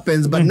still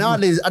happens but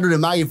nowadays andu ni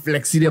magi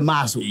flexire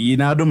maso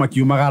na andu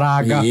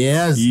makiumagaranga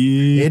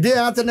ende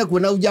atene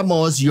kuona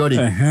ujamaa ucio ri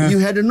you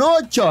had no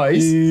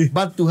choice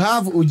but to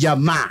have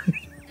ujamaa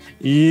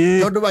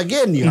tondu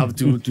again you have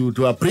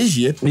to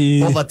appreciate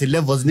poverty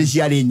levels ni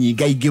ciari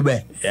nyinga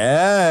ingiwe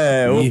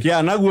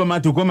ukia naguo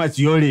matuko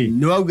macio ri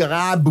ni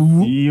waugaga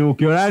mbu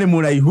ukiorari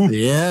muraihu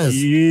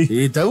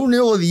tau ni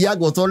uthia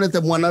gotonete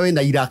mwana we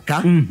na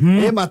iraka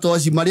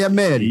matoci maria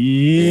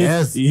meri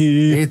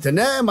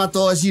tene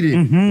matoci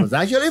ri was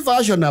actually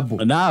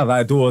fashionable na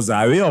that was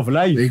a way of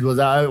life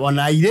because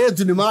ona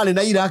iretu ni mali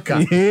na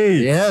iraka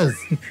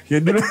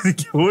kendro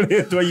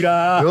sikiore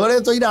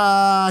to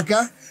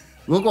iraka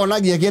Woko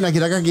nagia kena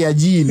kiraka kia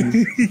jini.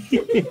 And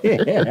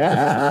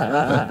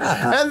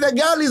the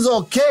girl is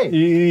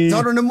okay.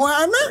 Tono ni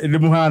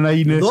muhana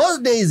ine. Those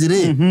days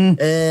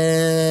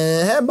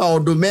heba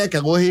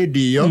odumeka go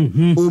hindi yo.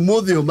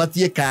 Umuthi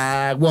umatie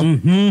kagwa.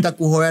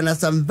 Takuhoya na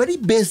some very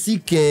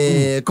basic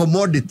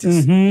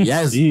commodities.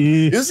 Yes.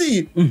 You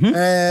see,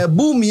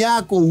 boom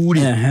yako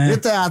uri.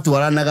 Nita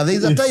atuaranaga. There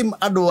is a time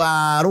adu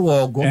wa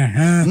rugogo.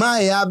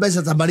 Mae ya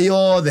besa tabari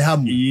o the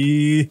hamu.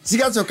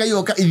 Sikacho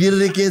yoka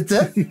idhirekete.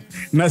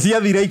 Na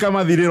ciathire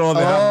ikamathirira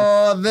othe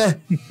othe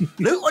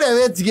riu uria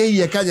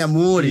wetigeirie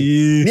kanyamuri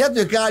ni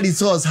atuika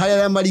resource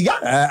haria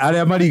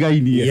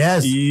marigainie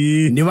yes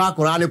ni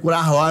wakora ni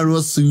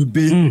kurahoanwo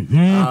cumbi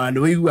ni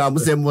wigua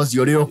mucemo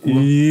ucio ri okuo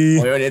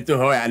oyo ni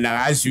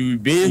tuhoyanaga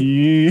cumbi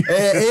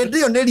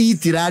ndio ni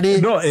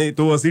literally no it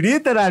was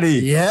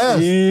literally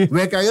yes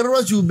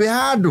wekagirwo cumbi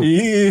handu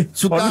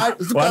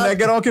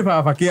wanengerwo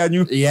kibaba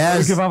kianyu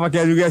kibaba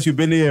kianyu gia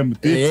cumbi ni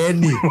empty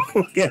ni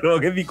kero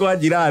githi kwa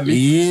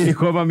njirani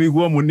ikoma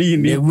miguo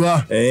munini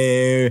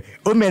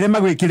umere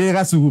magwikirira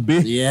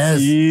gacumbi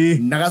yes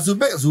na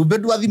gacumbi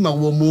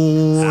ndwathimagwo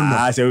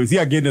muno so see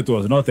again it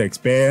was not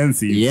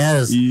expensive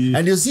yes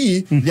and you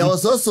see there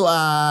was also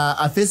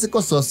a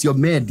physical social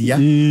media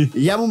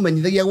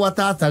yamumenyithagia gwa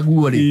tata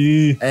guo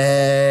ri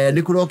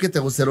ni kurokete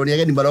guceroria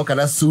ageni maroka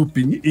na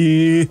shopping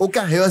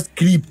ukaheo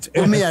script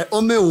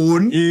ume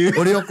own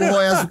uri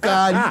okuhoya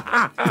sukari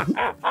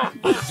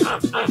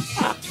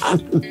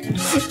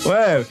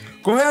well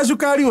Kuhoya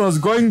Sukari was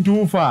going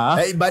too far.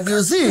 Hey, but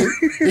you see,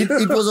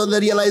 it was on the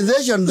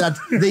realization that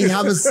they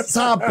have a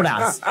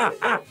surplus.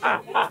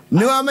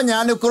 No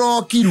amenya ne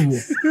kro kiruo.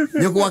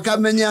 Ne kwa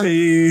kamenya.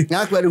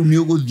 Ngakwa ru ni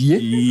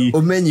uguthie.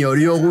 Umenye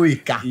ori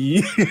ogwika.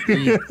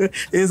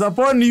 It's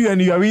upon you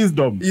and your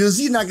wisdom. You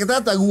see na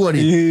kitata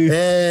guori.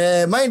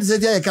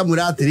 Mindset ya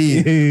kamura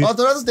atri.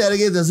 Otora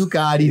tuteregete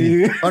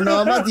sukari.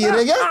 Ono mati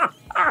rege.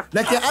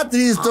 Like at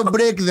least to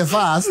break the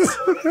fast.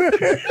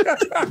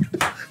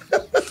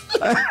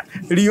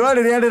 Riwa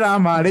riria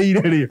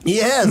riramarĩire ri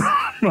yes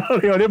no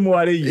rio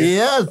rimwarĩire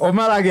yes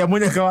omaragia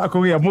munyaka wa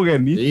kugia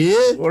mugeni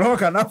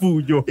uroka na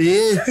bunjo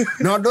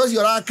no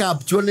ndocio ra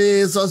capture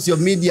ni social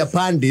media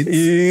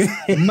pundits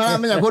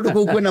maramenya kundu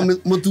kuu kwina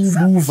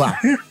mutumbuva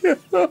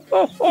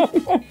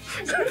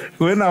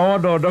kwina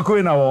ondo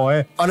kwina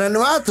woe ona ni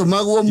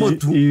watumagwo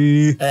mutu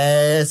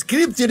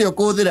script iri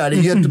kuthira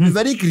ri to be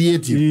very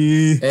creative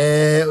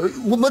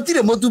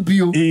mutire mutu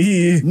piu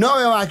no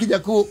we wakija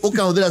ku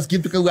ukahuthira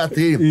script kauga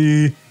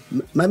atiri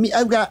mami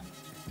auga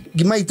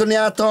gimaito ni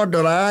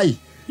atondora ai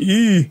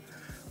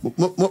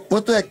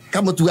mutu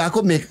kamutu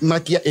gako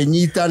makia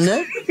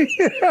enyitane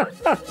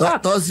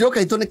tocio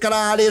kaito ni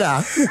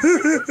kararira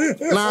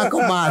na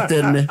ko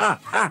matene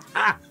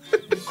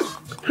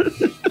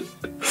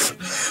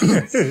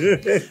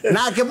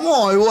na ke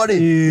moyo wori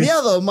ni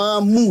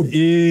athoma mood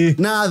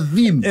na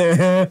theme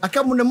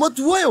akamune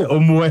mutu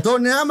uyu to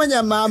ni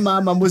amenya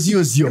mama muci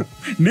ucio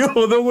ni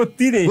huthu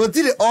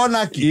gutire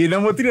ona ki na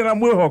mutire na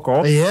mwihoko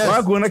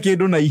wa kuona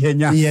kindu na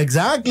ihenya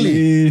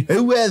exactly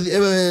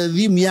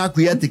theme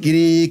yaku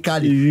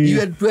yatikirikari you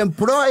had to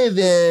employ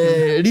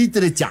the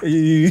literature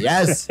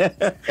yes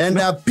and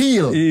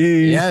appeal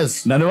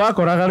yes na ni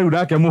wakoraga riu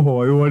nake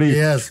muhoyo ri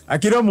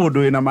akira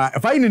mundu ina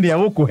fine ni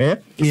agukuhe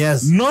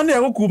yes no ni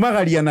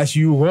agukumagaria na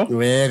ciugo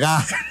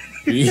wega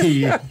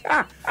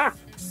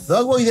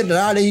thogo ithe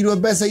ndararihirwo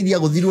mbeca iria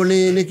guthirwo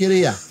ni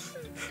kiria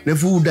ni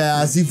funda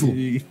ya sifu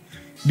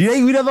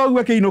ndiraiguire thogu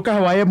akiinuka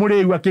hawaye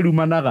muriu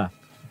akirumanaga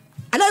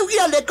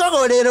anaugira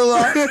ndikogorerwo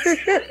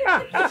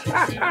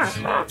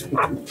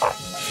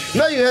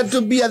no you had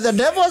to be the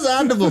devil's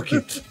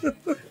advocate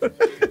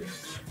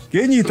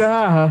kinyita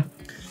haha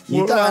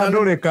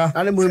ndurika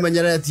ani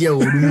mwimenyeretie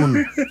uru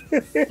muno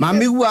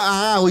mamigua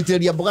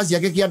guitĩrĩria mboga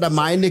ciake kianda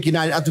maĩ nĩkĩ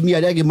na atumia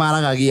arĩa angĩ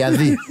maraga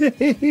gĩathĩ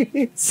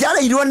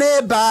ciarĩirwo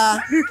nĩ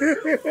mba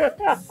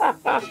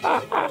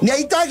nĩ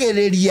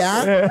aitagĩrĩria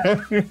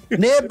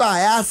nĩ mba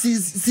ya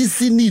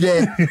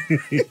cicinire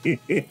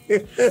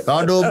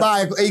tondũ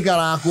mba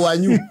ĩikaraga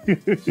kwanyu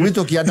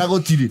gwitũ kĩanda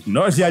gũtirĩ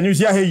no cianyu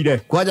ciahĩire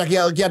kwanja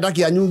kĩanda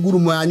kĩanyu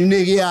ngurumo yanyu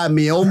nĩ ĩgĩaga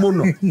mĩeo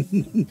mũno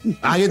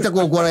agĩte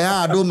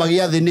kũkũreha andũ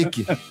magĩathĩ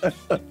nĩkĩ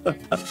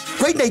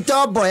kwenda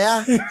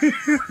itomboya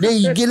ne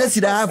ingine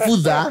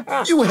sirabutha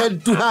you had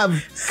to have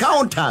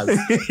counters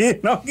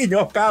no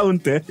kinyo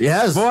count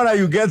yes before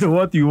you get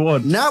what you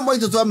want na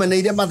moito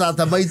twameneire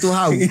matata maitu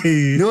hau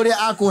ni uria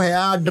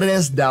akuhea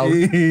dress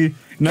down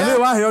na we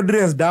waheo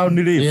dress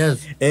down ri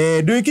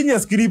ndu ikinya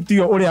script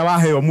yo uria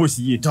waheo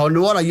mucii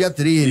tondu wora yu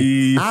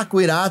atiriri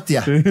akwira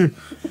atia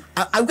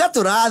auga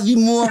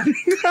turathimwo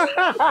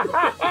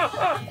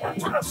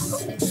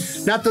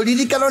na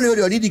turirikano ni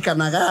uria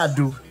uririkanaga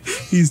andu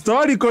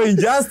Historical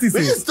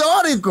injustices.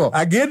 Historical.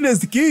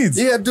 Against kids.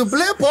 Yeah, to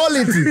play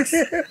politics.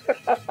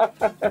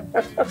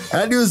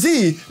 And you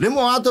see,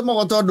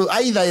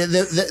 either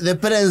the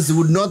parents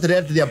would not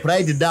let their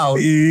pride down.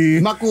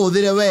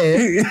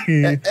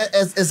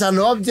 As an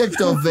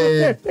object of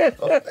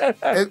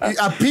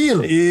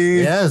appeal.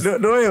 Yes.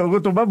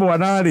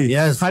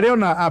 Yes.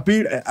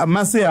 Appeal, I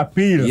must say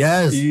appeal.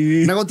 Yes.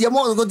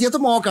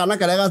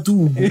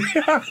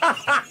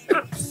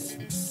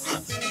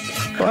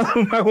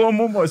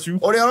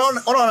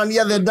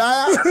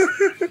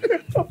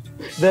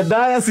 The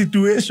dire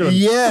situation.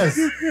 Yes.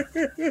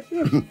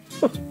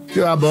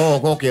 Kyo abo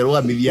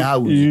kokerwa mithia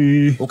hau.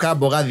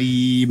 Ukamboga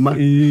thima.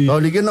 No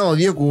ninge no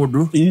thie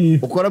kundu.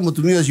 Ukora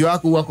mutumia ucio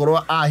waku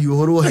akorwa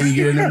ahiuhurwo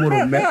haigire ni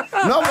murume.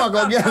 No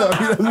magongia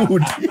thobire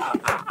mudi.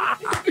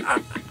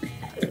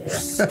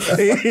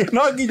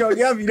 No nginya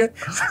giavire.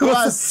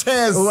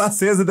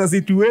 Assess the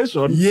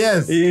situation.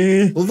 Yes.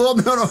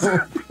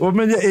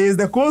 Umenye, is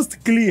the coast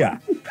clear?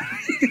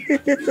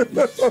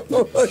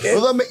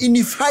 Udome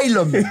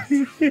inifilum.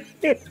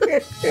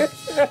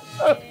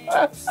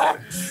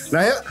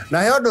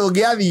 Na yo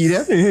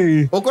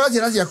ndungiathire ukora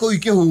ciana ciaku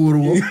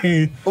ikihurwo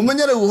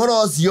umenyere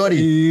uhoro ucio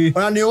ri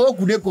ona ni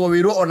ugukuniko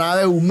wirwo ona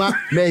we uma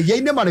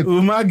mehia-ini mariku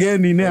uma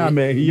ngeni-ini ya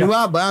mehia ni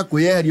wamba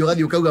kuyeheria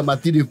ugathi ukauga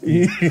matiriku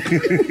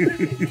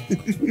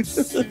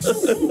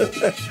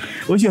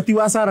ucio ti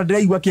wa Sara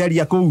ndiraigua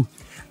kiaria kuu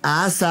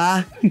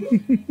asa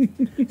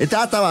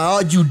etata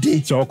wao Jude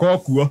choko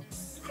kuo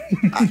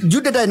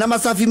Jude dai na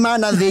masafi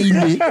mana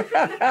theini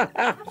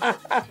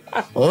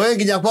owe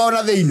nginya kwao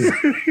na theini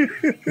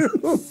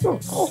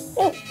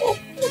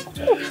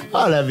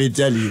ala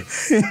vitali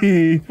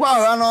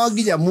kwao no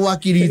nginya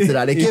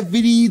mwakiritra reke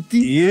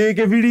biriti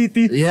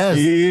kebiriti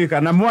yes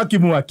kana mwaki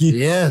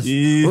yes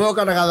uyo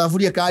kana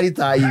gathaburia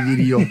karita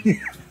ithirio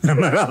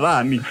kana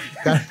gathani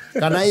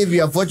kana if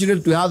you are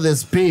fortunate to have the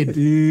spade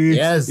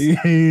yes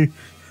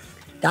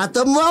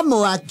tato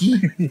mwaki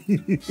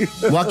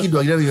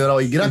ndwagira wira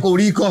waingira ku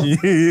riko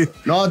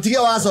no tige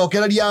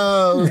wacokereria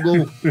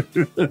ngo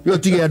yo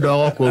tige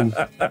ndogo ku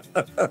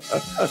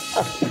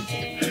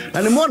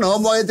ani mwana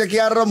omogete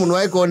kiarro muno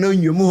aiko ne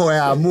unyu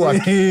muhoya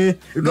mwaki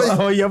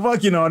hoya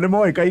mwaki no ne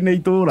moikaine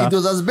itura it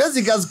was as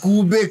basic as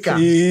kubeka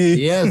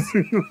yes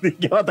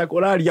ngihota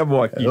kuraria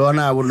mwaki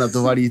ona buna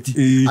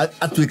tubariti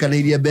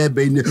atwikaneirie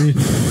bebe-ini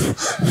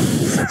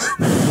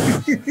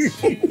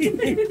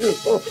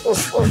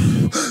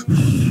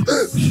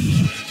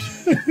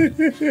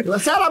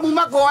Sara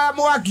muma Kuhoya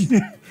mwaki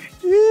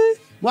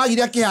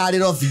mwagire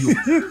kihariro biu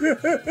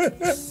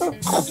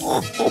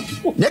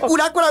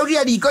nekura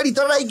kurauria riko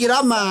ritora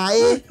ingira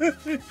mai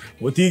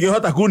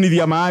utingihota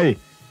kunithia mai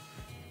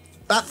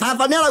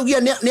baba ni araugia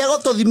ni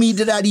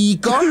agotuthimindira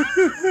riko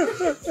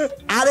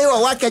ari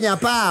wo wa Kenya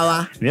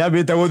Power ni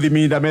ambite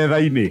guthiminda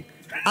metha-ini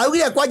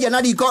augire kwanja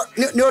na riko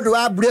ni undu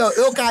wa mbure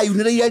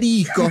ukayunireire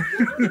riko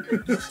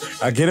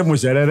akire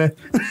mucerere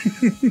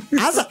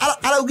asa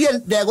araugia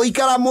ndego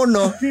ikara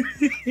muno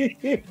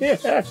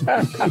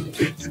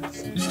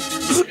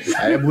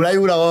mbura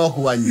yura wo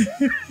kwanyu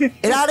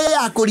irari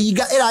ya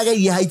kuringa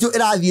irageria haitu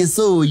irathie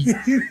soi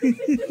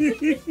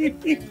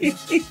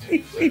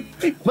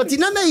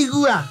matina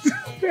meigua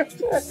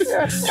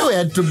you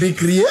had to be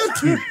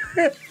creative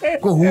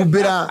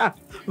kuhumbira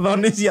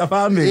thoni cia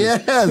family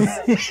yes